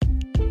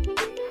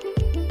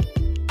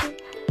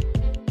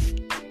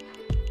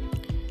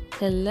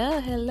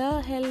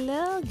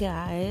Hello,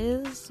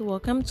 guys.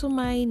 Welcome to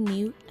my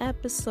new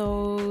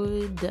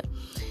episode.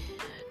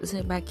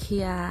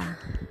 Zebakia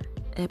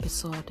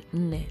episode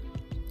 4.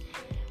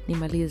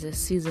 Nimalize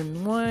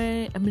season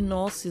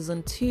 1.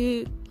 Season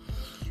 2.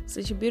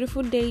 Such a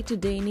beautiful day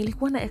today.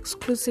 Nilikuwa na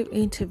exclusive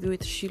interview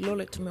with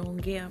Shilole.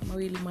 Tumeongea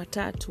mawili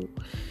matatu.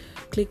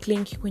 Click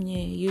link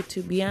kwenye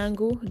YouTube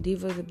yangu,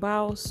 Diva the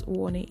Boss,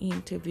 uone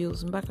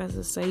interviews. Mpaka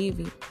sasa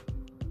hivi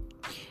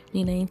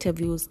nina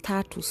interviews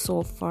 3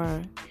 so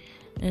far,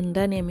 and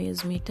ndani ya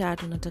miezi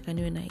mitatu nataka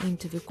niwe na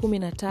interview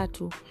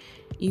 13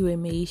 iwe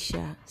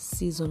imeisha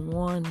season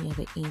 1 ya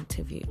the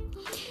interview.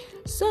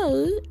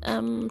 So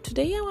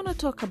today I want to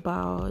talk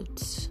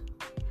about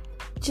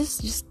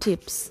just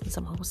tips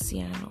za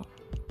mahusiano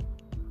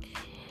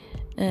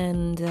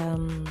and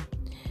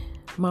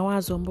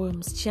mawazo ambayo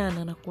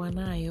msichana anakuwa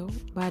nayo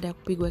baada ya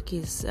kupigwa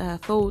kiss.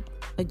 Thought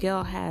a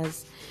girl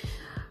has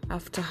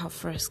after her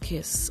first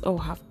kiss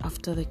or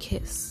after the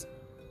kiss.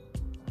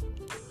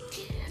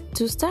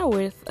 To start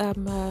with,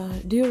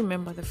 do you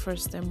remember the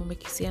first time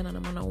umekisiana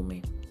na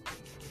mwanaume?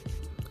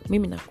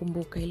 Mimi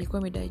nakumbuka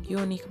ilikuwa mida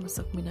jioni kama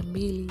saa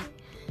 12.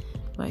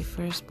 My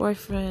first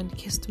boyfriend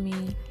kissed me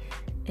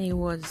and it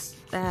was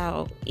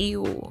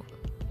ew.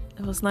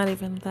 It was not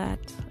even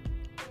that.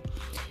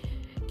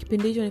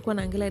 Kipindi hicho nilikuwa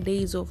naangalia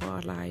Days of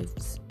Our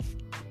Lives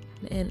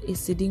and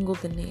Isidingo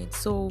the Need.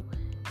 So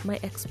my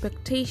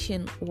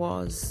expectation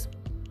was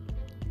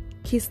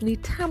kiss ni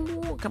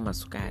tamu kama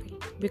sukari,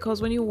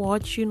 because when you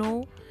watch,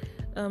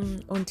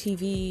 on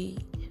TV,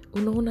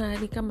 unaona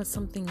ni kama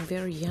something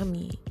very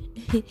yummy.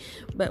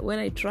 But when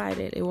I tried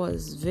it, it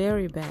was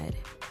very bad.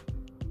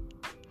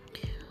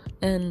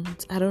 And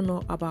I don't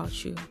know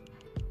about you,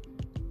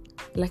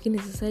 lakini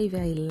sasa hivi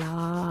I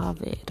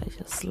love it. I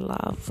just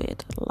love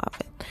it. I love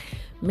it.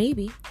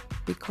 Maybe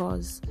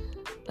because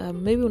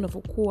maybe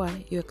unavyokuwa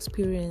you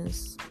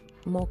experience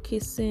more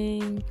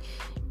kissing.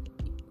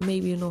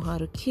 Maybe you know how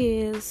to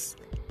kiss.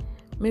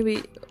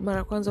 Maybe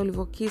mara kwanza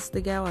ulivyo kiss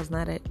the guy was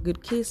not a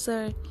good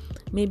kisser.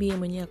 Maybe yeye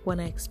mwenyewe hakuwa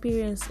na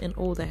experience and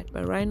all that.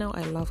 But right now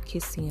I love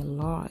kissing a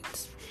lot.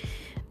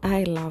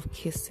 I love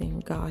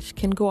kissing. Gosh,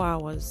 can go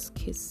hours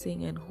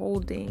kissing and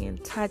holding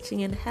and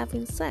touching and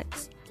having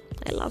sex.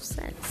 I love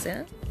sex,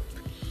 yeah?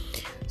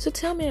 So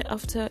tell me,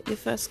 after your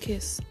first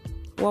kiss,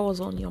 what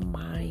was on your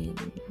mind?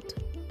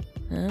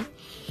 Huh?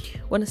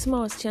 Wanasema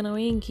wasichana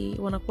wengi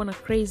wanakuwa na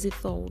crazy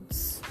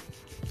thoughts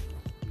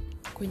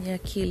kwenye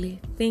akili.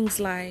 Things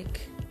like,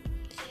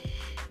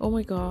 oh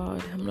my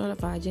God, I'm not a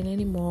virgin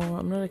anymore.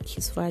 I'm not a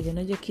kiss virgin.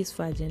 I'm just a kiss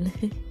virgin.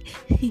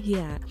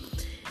 Yeah.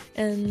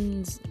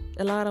 And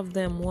a lot of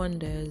them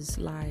wonders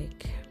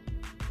like,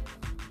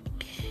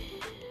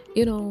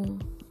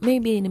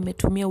 maybe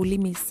nimetumia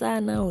ulimi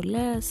sana or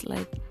less,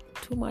 like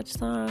too much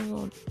tongue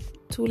or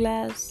too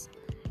less.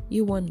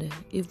 You wonder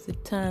if the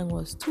tongue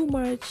was too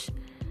much,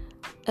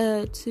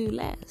 too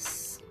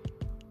less.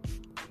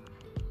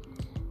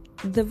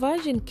 The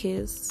virgin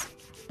kiss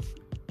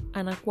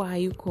anakuwa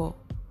hayuko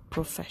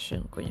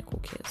profession kwenye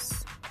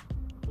kukiss,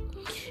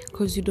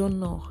 because you don't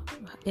know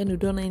and you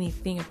don't know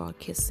anything about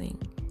kissing.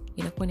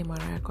 Inakuwa ni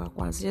mara yako ya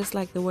kwanza, just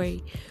like the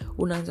way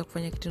unaanza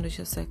kufanya kitendo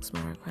cha sex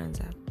mara ya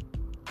kwanza.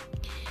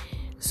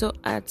 So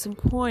at some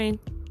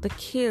point the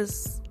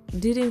kiss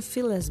didn't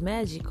feel as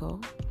magical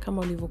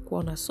kama ulivyokuwa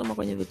unasoma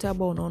kwenye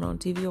vitabu, unaona on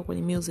TV au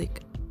kwenye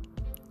music.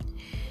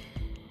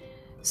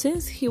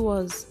 Since he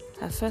was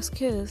her first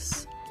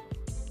kiss,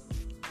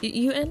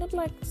 you end up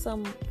like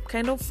some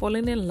kind of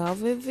falling in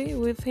love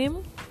with him,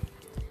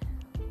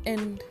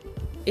 and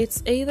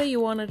it's either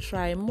you want to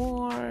try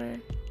more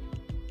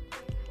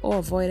or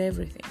avoid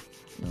everything.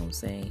 You know what I'm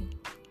saying?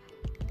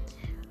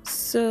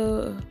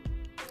 So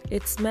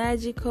it's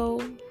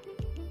magical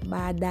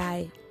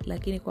baadaye,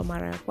 lakini kwa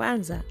mara ya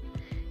kwanza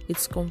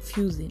it's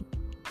confusing.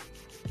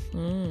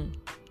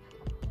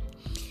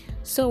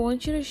 So I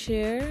want you to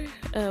share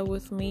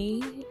with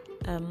me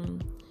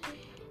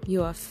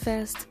your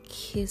first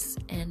kiss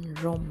and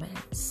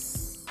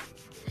romance.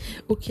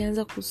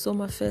 Ukianza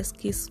kusoma first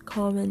kiss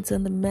comments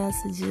and the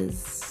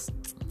messages,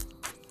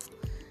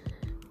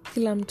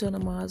 kila mtu ana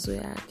mawazo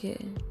yake.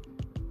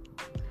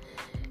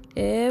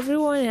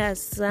 Everyone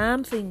has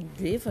something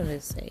different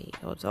to say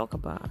or talk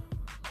about.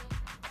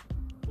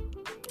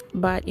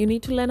 But you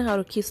need to learn how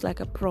to kiss like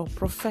a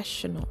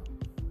professional.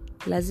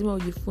 Lazima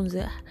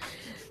ujifunze,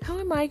 how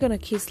am I going to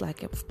kiss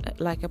like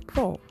a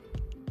pro?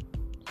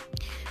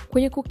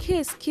 Kwenye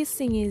kukiss,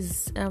 kissing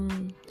is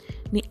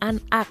ni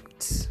an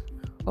act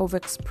of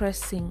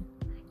expressing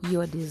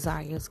your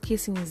desires.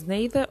 Kissing is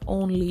neither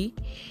only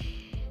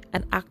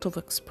an act of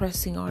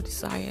expressing our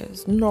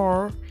desires,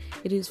 nor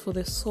it is for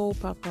the sole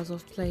purpose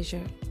of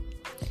pleasure.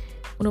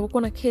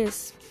 Unapokuwa na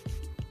kiss,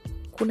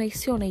 kuna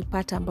hisia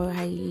unaipata ambayo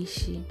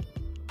haiishi.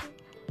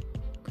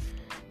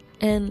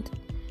 And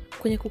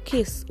kwenye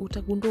kukiss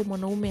utagundua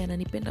mwanaume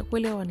ananipenda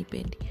kweli au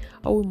hanipendi,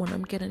 au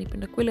mwanamke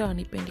ananipenda kweli au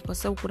hanipendi, kwa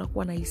sababu kuna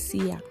kuwa na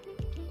hisia.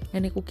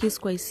 Yani kukiss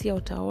kwa hisia,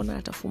 utaona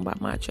atafumba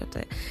macho,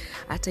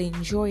 ata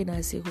enjoy na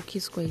asi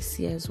kukiss kwa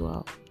hisia as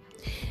well.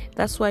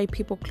 That's why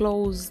people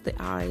close the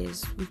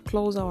eyes. We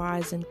close our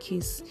eyes and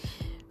kiss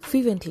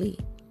fervently,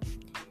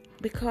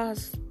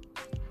 because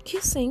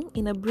kissing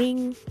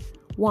bring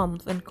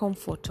warmth and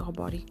comfort to our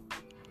body.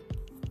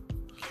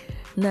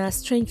 Na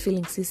strange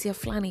feelings hisia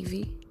fulani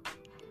hivi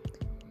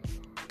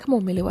kama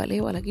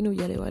umelewalewa lakini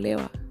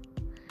hujalewalewa.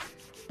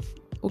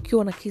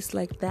 Ukiwa na kiss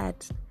like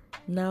that,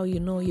 now you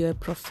know you're a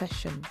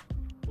professional.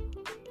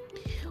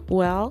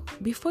 Well,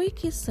 before you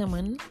kiss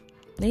someone,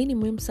 na hii ni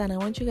muhimu sana, I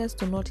want you guys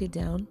to note it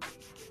down.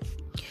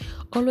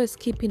 Always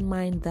keep in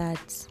mind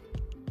that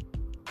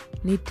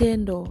ni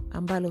tendo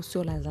ambalo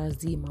sio la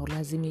lazima,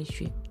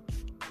 ulazimishwi.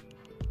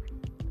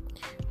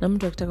 Na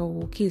mtu akitaka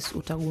kukiss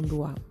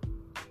utagundua,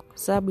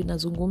 sababu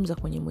inazungumza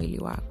kwenye mwili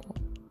wako.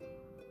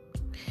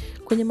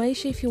 Kwenye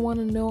maisha, if you want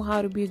to know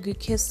how to be a good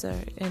kisser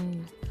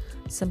and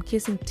some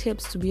kissing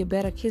tips to be a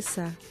better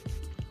kisser,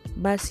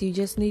 but you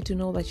just need to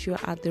know that you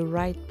are at the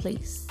right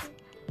place.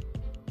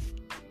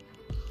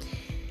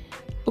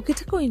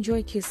 Ukitaka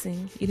enjoy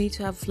kissing, you need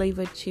to have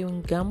flavored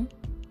chewing gum,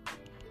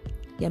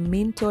 ya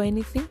mint or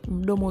anything,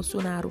 mdomo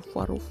usio na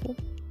harufu.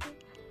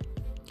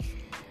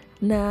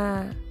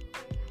 Na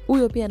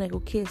huyo pia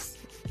anakukiss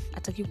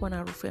atakiwa na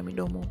harufu ya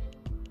midomo.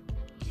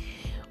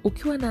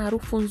 Ukiwa na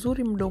harufu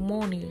nzuri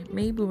mdomoni,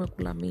 maybe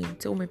umekula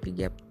mint,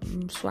 umepiga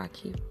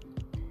mswaki.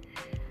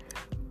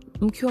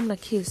 Mkiwa mna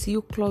kiss,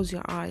 you close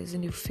your eyes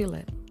and you feel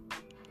it.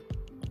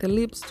 The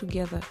lips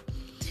together.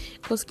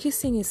 Because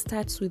kissing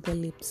starts with the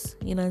lips.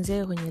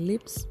 Inaanzia kwenye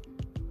lips,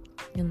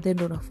 and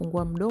then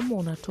unafungua mdomo,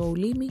 unatoa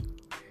ulimi,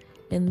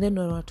 and then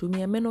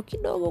unatumia meno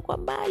kidogo kwa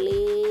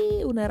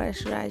mbali, una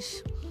rush,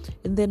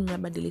 and then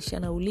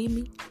unabadilishana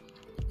ulimi,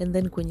 and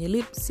then kwenye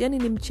lips. Yani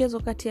ni mchezo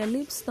kati ya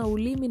lips na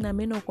ulimi na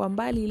meno kwa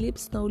mbali,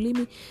 lips na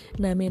ulimi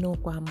na meno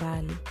kwa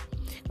mbali.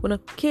 Kuna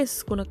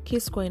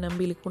kiss kwa aina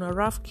mbili, kuna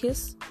rough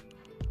kiss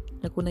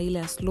na kuna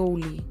ile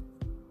slowly.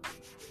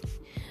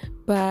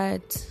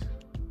 But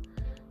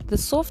the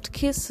soft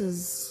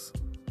kisses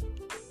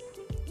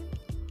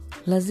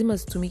lazima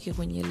zitumike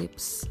kwenye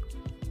lips.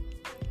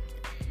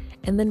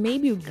 And then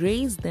maybe you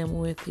graze them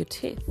with your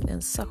teeth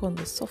and suck on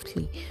them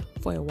softly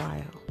for a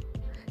while.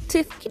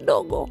 Teeth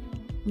kidogo,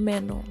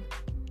 meno.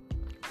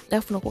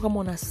 Alafu unakuwa kama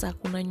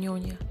unasaku,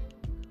 unanyonya.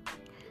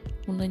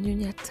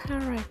 Unanyonya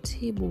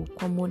taratibu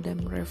kwa muda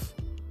mrefu.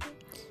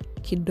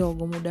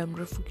 Kidogo, muda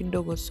mrefu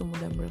kidogo, sio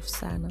muda mrefu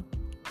sana.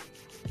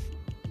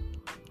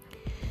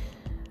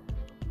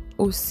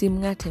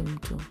 Usimngate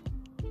mtu.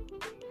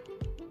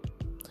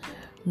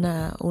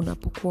 Na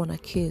unapokuwa na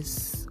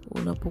kiss,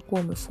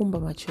 unapokuwa umefumba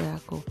macho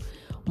yako,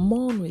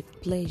 moan with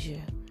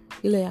pleasure.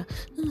 Ile ya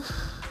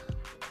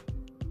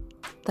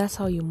that's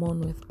how you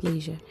moan with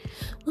pleasure.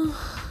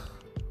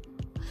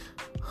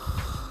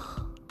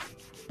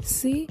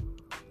 See?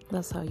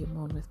 That's how you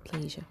moan with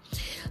pleasure.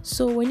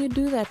 So when you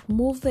do that,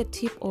 move the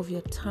tip of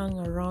your tongue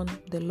around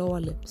the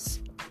lower lips.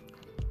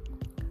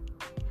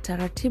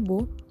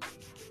 Taratibu,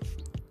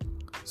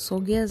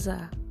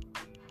 sogeza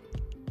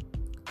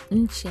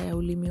ncha ya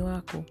ulimi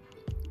wako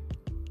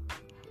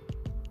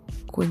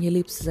kwenye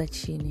lips za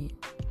chini.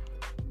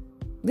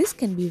 This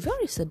can be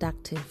very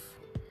seductive.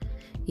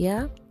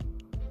 Yeah?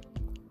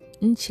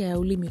 Ncha ya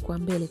ulimi kwa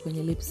mbele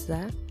kwenye lips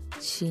za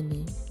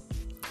chini.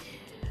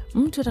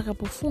 Mtu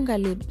atakapofunga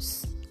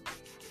lips,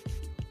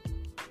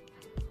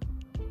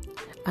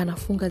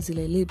 anafunga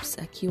zile lips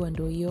akiwa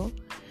ndio hiyo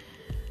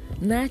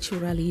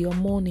naturally your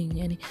moaning,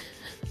 yani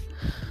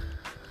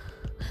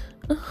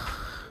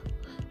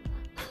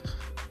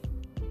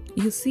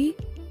you see,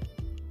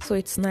 so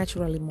it's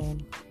naturally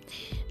moan.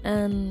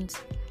 And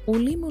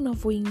ulimi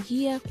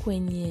unavoingia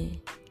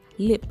kwenye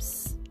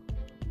lips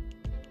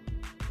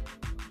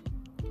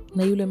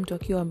na yule mtu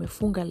akiwa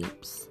amefunga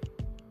lips,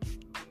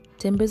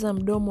 tembeza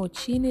mdomo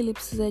chini,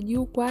 lips za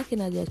juu kwake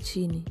na za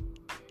chini.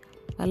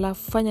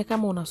 Alafu fanya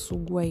kama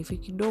unasugua hivi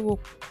kidogo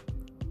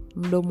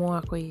mdomo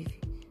wako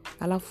hivi.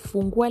 Alafu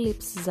fungua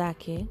lips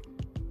zake.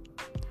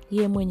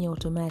 Yeye mwenye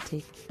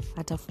automatic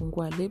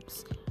atafungua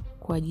lips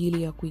kwa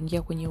ajili ya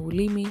kuingia kwenye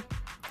ulimi.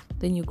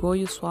 Then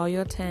you swallow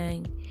your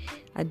tongue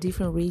at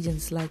different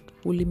regions, like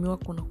ulimi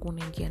wako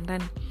unaingia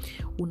ndani,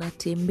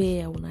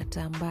 unatembea,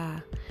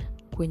 unatambaa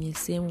kwenye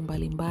sehemu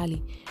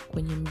mbalimbali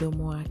kwenye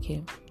mdomo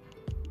wake.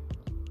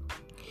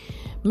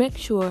 Make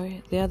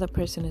sure the other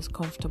person is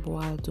comfortable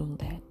while doing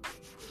that.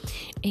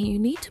 And you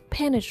need to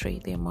penetrate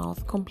their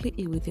mouth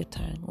completely with your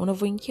tongue.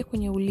 Unavoingia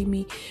kwenye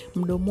ulimi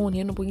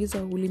mdomoni,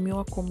 unapoingiza ulimi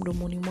wako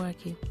mdomoni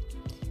mwake,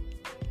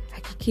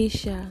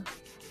 hakikisha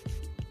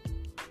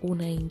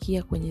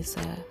unaingia kwenye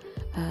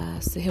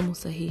sehemu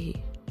sahihi.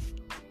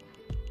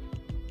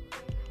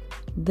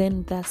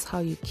 Then that's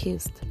how you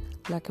kissed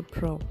like a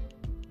pro.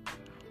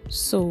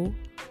 So,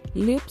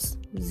 lips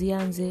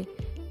zianze,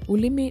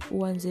 ulimi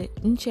uanze,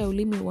 ncha ya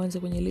ulimi uanze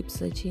kwenye lips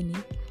za chini,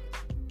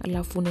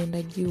 alafu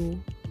unaenda juu.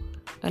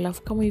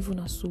 Alafu kama hivi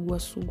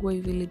unasugua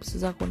hivi lips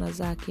zako na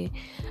zake.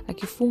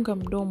 Akifunga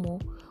mdomo,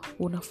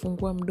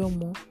 unafungua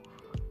mdomo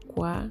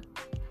kwa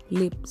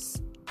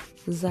lips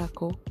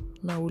zako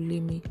na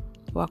ulimi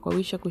wako. I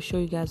wish I could show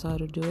you guys how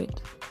to do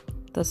it.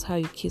 That's how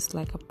you kiss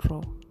like a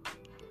pro.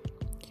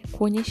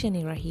 Kuonyesha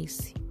ni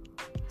rahisi.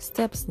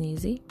 Steps ni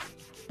hizi: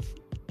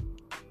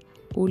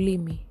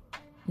 ulimi,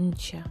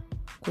 ncha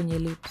kwenye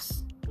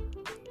lips.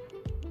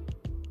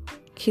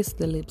 Kiss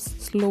the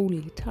lips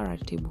slowly,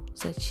 taratibu,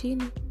 za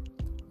chini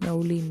na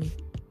ulimi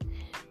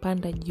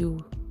panda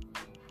juu,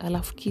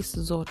 alafu kiss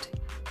zote,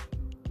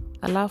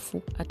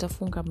 alafu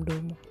atafunga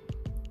mdomo.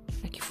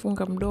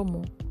 Akifunga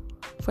mdomo,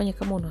 fanya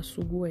kama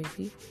unasugua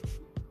hivi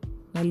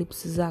na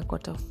lips zako,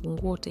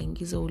 atafungua,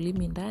 utaingiza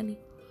ulimi ndani.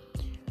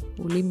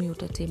 Ulimi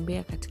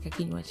utatembea katika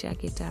kinywa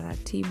chake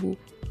taratibu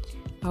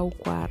au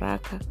kwa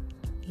haraka,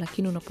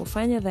 lakini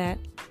unapofanya that,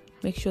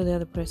 make sure the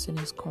other person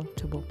is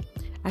comfortable.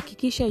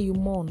 Hakikisha you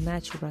moan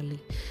naturally.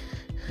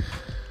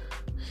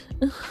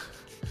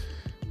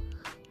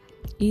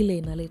 Ile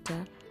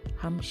inaleta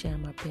hamsha ya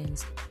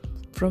mapenzi.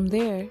 From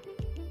there,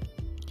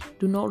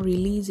 do not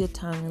release your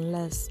tongue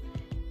unless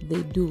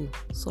they do.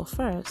 So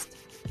first,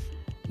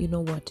 you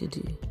know what to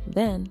do.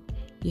 Then,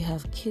 you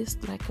have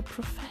kissed like a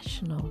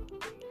professional.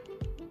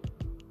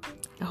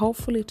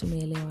 Hopefully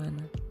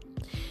tumeelewana.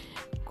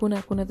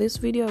 Kuna this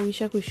video I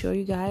wish I could show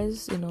you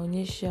guys.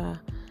 Inaonyesha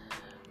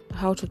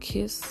how to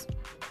kiss.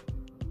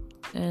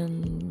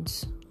 And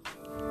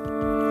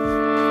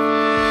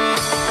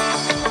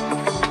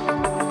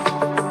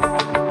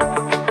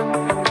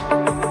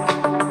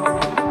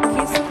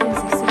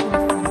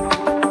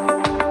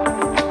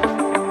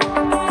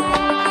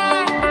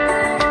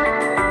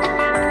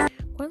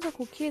kwanza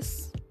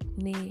kukiss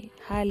ni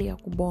hali ya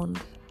kubond.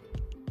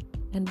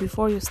 And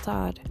before you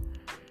start,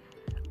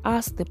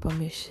 ask the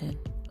permission.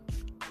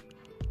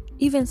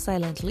 Even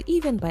silently,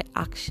 even by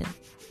action.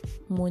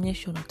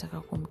 Muonyeshe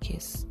unataka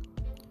kumkiss.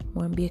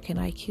 Mwambie, can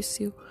I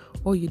kiss you?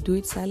 Or you do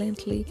it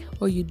silently,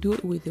 or you do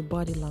it with your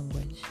body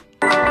language.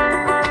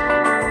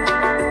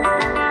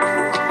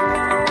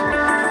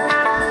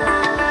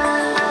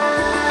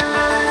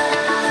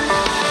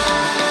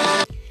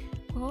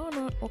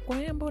 Kwa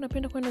hiyo ambao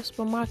unapenda kwenda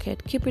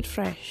supermarket, keep it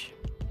fresh.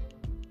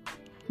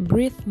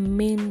 Breath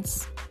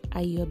mints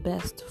are your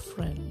best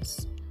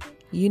friends.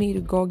 You need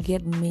to go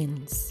get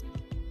mints.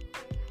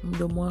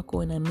 Mdomo wako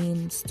una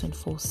mints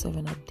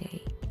 24/7 a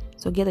day.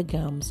 So get the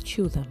gums,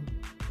 chew them.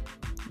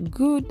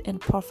 Good and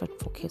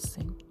perfect for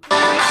kissing.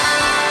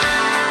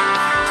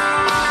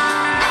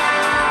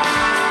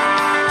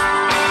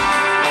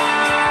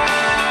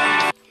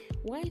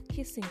 While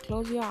kissing,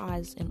 close your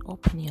eyes and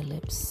open your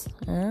lips.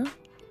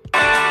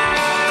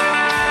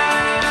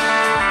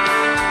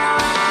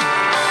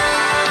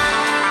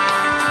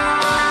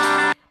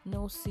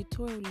 Na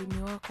usitoe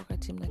ulimi wako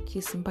wakati mna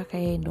kiss mpaka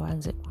yeye ndo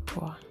aanze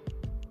kutoa.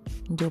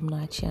 Ndio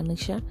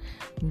mnaachianisha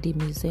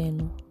ndimi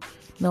zenu.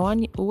 Now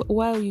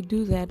while you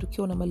do that,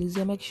 ukiwa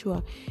unamalizia, make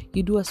sure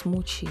you do a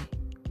smoochie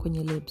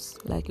kwenye lips,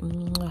 like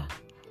mwah.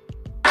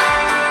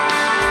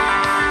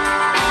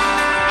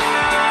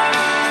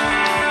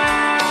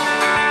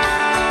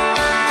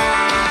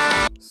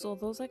 So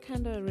those are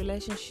kind of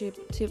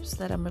relationship tips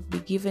that I'm going to be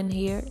given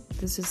here.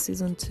 This is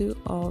season 2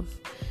 of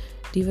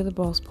Diva the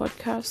Boss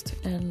podcast,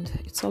 and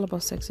it's all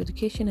about sex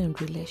education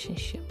and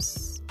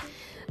relationships.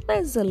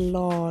 There's a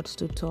lot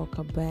to talk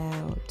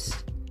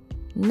about.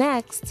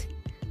 Next,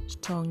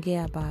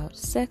 tutaongea about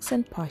sex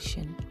and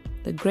passion,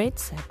 the great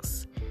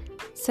sex,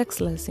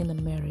 sexless in a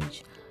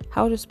marriage,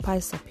 how to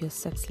spice up your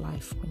sex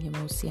life kwenye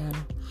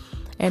mahusiano.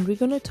 And we're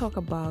going to talk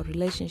about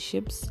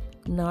relationships.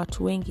 Na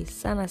watu wengi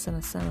sana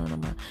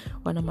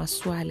wana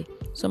maswali.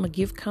 So I'm going to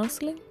give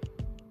counseling,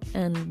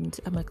 and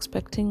I'm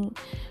expecting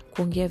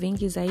kuongea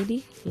vingi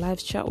zaidi,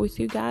 live chat with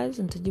you guys,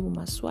 nitajibu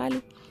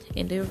maswali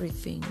and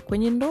everything.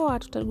 Kwenye ndoa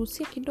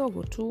tutagusia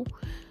kidogo tu,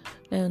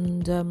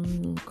 and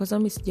kwa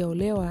sababu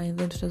sijaolewa, and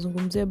then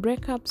tutazungumzia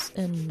breakups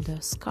and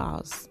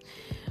scars,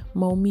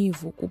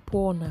 maumivu,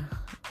 kupona,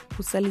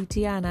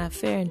 kusalitiana,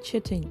 affair and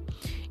cheating,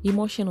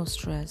 emotional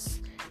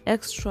stress,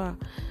 extra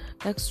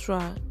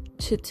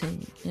cheating,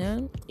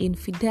 yeah?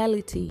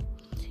 Infidelity.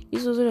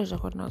 Hizo zote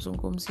tutakuwa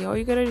tunazungumzia. All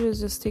you gotta do is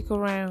just stick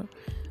around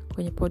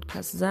kwenye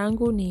podcast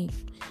zangu. Ni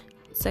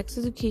sex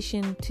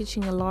education,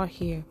 teaching a lot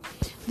here.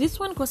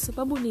 This one kwa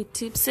sababu ni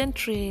tips and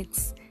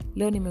tricks.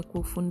 Leo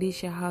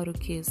nimekufundisha how to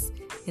kiss,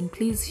 and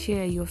please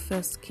share your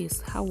first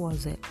kiss. How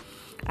was it?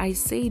 I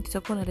said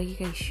itakuwa na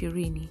dakika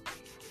 20.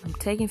 I'm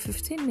taking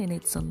 15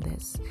 minutes on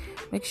this.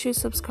 Make sure you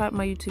subscribe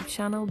my YouTube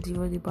channel,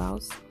 Diva the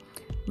Boss.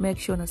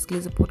 Make sure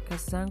unasikiliza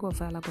podcast zangu,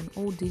 available on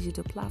all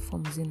digital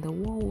platforms in the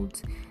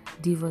world,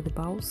 Diva the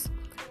Boss.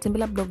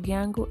 Tembelea blog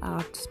yangu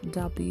at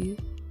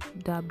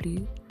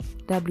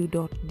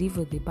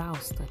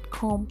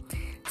www.divatheboss.com.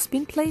 It's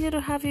been a pleasure to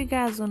have you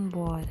guys on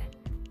board.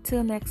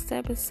 Till next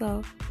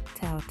episode,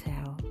 ciao.